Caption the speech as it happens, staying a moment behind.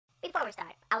we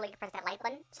start, I would like to press that like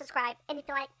button, subscribe, and if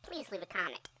you like, please leave a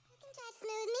comment.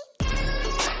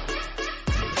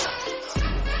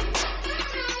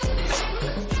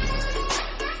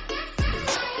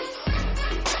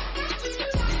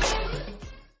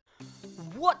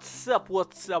 What's up,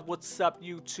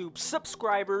 YouTube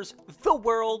subscribers, the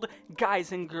world,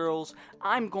 guys and girls.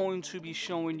 I'm going to be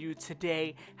showing you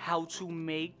today how to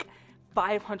make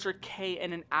 500k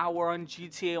in an hour on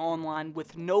GTA Online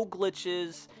with no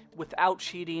glitches, without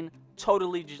cheating,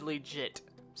 totally legit.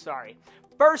 Sorry.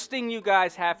 First thing you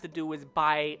guys have to do is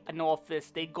buy an office.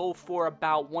 They go for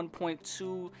about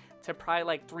 1.2 to probably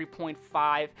like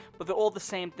 3.5, but they're all the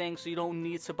same thing, so you don't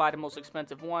need to buy the most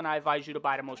expensive one. I advise you to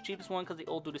buy the most cheapest one because they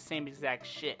all do the same exact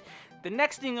shit. The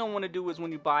next thing you want to do is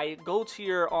when you buy it, go to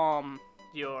your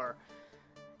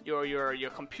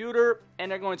computer,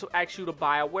 and they're going to ask you to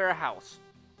buy a warehouse.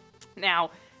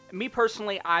 Now, me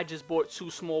personally, I just bought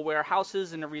 2 small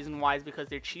warehouses, and the reason why is because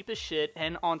they're cheap as shit,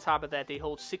 and on top of that, they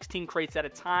hold 16 crates at a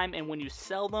time, and when you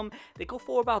sell them, they go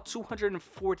for about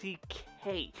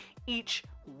 240k each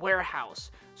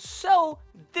warehouse. So,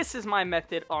 this is my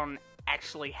method on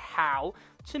actually how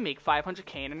to make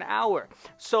 500k in an hour.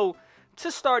 So,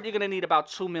 to start, you're going to need about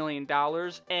 $2 million,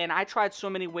 and I tried so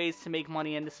many ways to make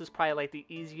money, and this is probably like the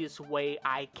easiest way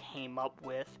I came up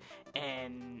with,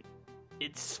 and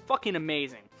it's fucking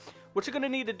amazing. What you're going to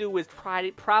need to do is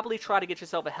probably try to get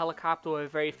yourself a helicopter or a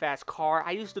very fast car.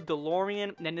 I used the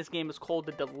DeLorean, and then this game is called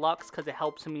the Deluxe because it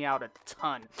helps me out a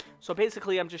ton. So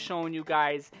basically, I'm just showing you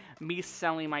guys me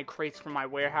selling my crates from my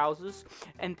warehouses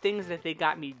and things that they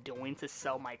got me doing to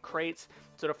sell my crates.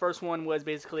 So the first one was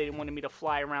basically they wanted me to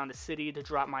fly around the city to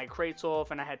drop my crates off,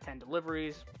 and I had 10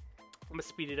 deliveries. I'm going to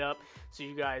speed it up so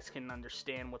you guys can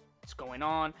understand what's going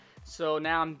on. So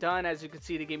now I'm done. As you can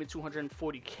see, they gave me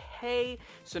 240k.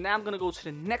 So now I'm going to go to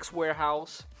the next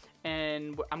warehouse,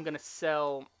 and I'm going to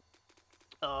sell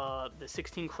the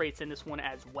 16 crates in this one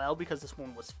as well because this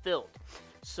one was filled.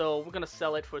 So we're going to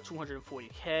sell it for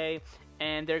 240k,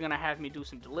 and they're going to have me do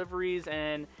some deliveries,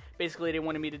 and basically they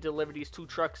wanted me to deliver these 2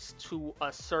 trucks to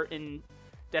a certain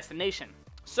destination.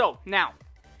 So now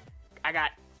I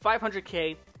got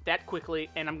 500k that quickly,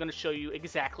 and I'm going to show you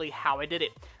exactly how I did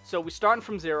it. So we're starting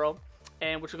from 0,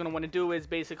 and what you're going to want to do is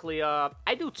basically, I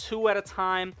do 2 at a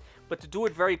time, but to do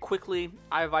it very quickly,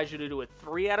 I advise you to do it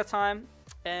 3 at a time,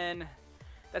 and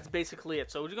that's basically it.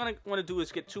 So what you're going to want to do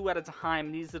is get 2 at a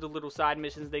time. These are the little side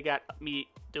missions they got me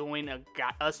doing,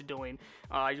 got us doing.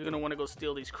 You're going to want to go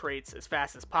steal these crates as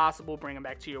fast as possible, bring them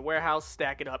back to your warehouse,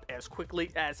 stack it up as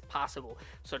quickly as possible.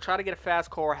 So try to get a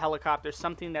fast car or helicopter,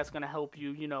 something that's going to help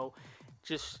you, you know,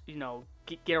 just, you know,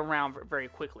 get around very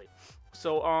quickly.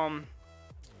 So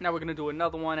now we're gonna do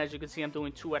another one. As you can see, I'm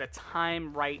doing 2 at a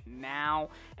time right now,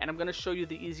 and I'm gonna show you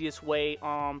the easiest way.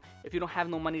 If you don't have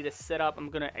no money to set up, I'm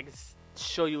gonna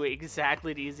show you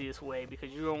exactly the easiest way,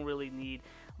 because you don't really need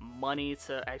money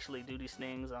to actually do these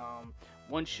things.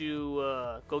 Once you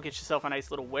go get yourself a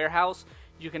nice little warehouse,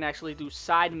 you can actually do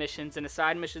side missions, and the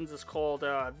side missions is called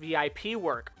VIP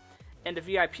work. And the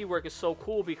VIP work is so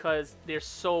cool because they're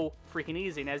so freaking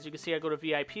easy. And as you can see, I go to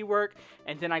VIP work,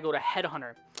 and then I go to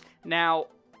Headhunter. Now,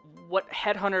 what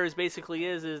Headhunter is basically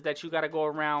is that you got to go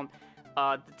around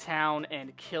the town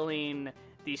and killing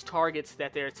these targets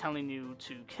that they're telling you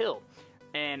to kill.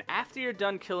 And after you're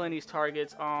done killing these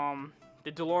targets,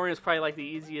 the DeLorean is probably like the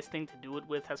easiest thing to do it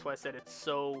with. That's why I said it's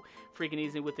so freaking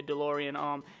easy with the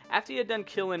DeLorean. After you're done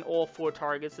killing all 4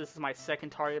 targets, this is my second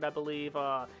target, I believe.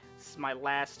 This is my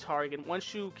last target.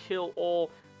 Once you kill all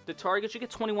the targets, you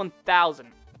get 21,000.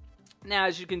 Now,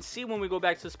 as you can see, when we go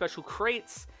back to the special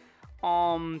crates,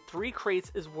 3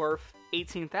 crates is worth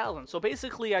 18,000. So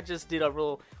basically, I just did a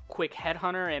real quick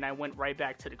headhunter, and I went right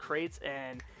back to the crates,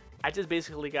 and I just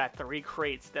basically got 3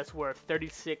 crates that's worth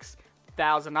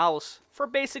 $36,000 for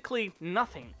basically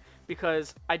nothing,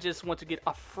 because I just want to get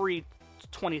a free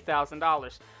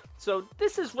 $20,000. So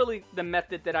this is really the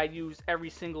method that I use every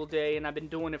single day, and I've been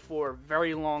doing it for a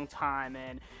very long time,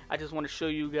 and I just want to show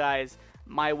you guys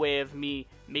my way of me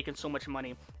making so much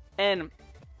money. And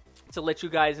to let you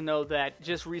guys know that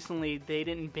just recently, they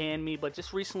didn't ban me, but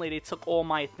just recently they took all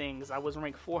my things. I was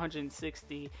ranked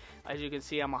 460. As you can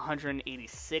see, I'm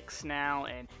 186 now,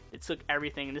 and it took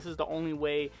everything. And this is the only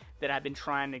way that I've been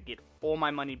trying to get all my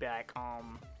money back.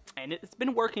 And it's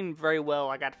been working very well.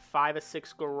 I got 5 or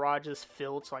 6 garages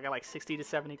filled, so I got like 60 to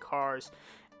 70 cars.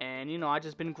 And, you know, I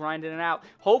just been grinding it out.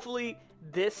 Hopefully,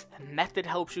 this method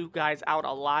helps you guys out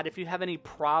a lot. If you have any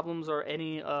problems or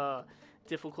any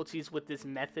difficulties with this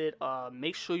method,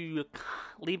 make sure you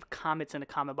leave comments in the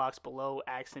comment box below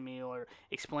asking me or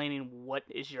explaining what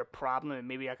is your problem, and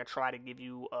maybe I could try to give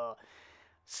you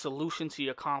solution to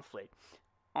your conflict.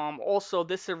 Also,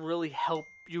 this will really help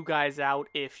you guys out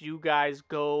if you guys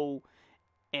go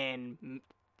and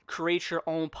create your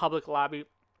own public lobby.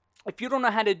 If you don't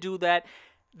know how to do that,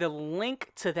 the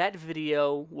link to that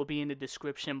video will be in the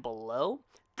description below.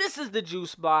 This is the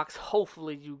Juice Box.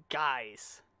 Hopefully you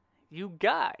guys,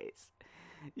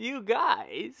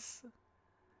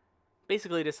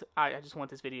 basically this, I just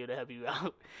want this video to help you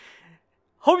out.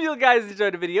 Hope you guys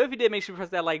enjoyed the video. If you did, make sure you press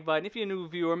that like button. If you're a new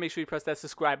viewer, make sure you press that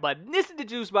subscribe button. This is the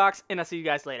Juice Box, and I'll see you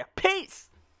guys later. Peace!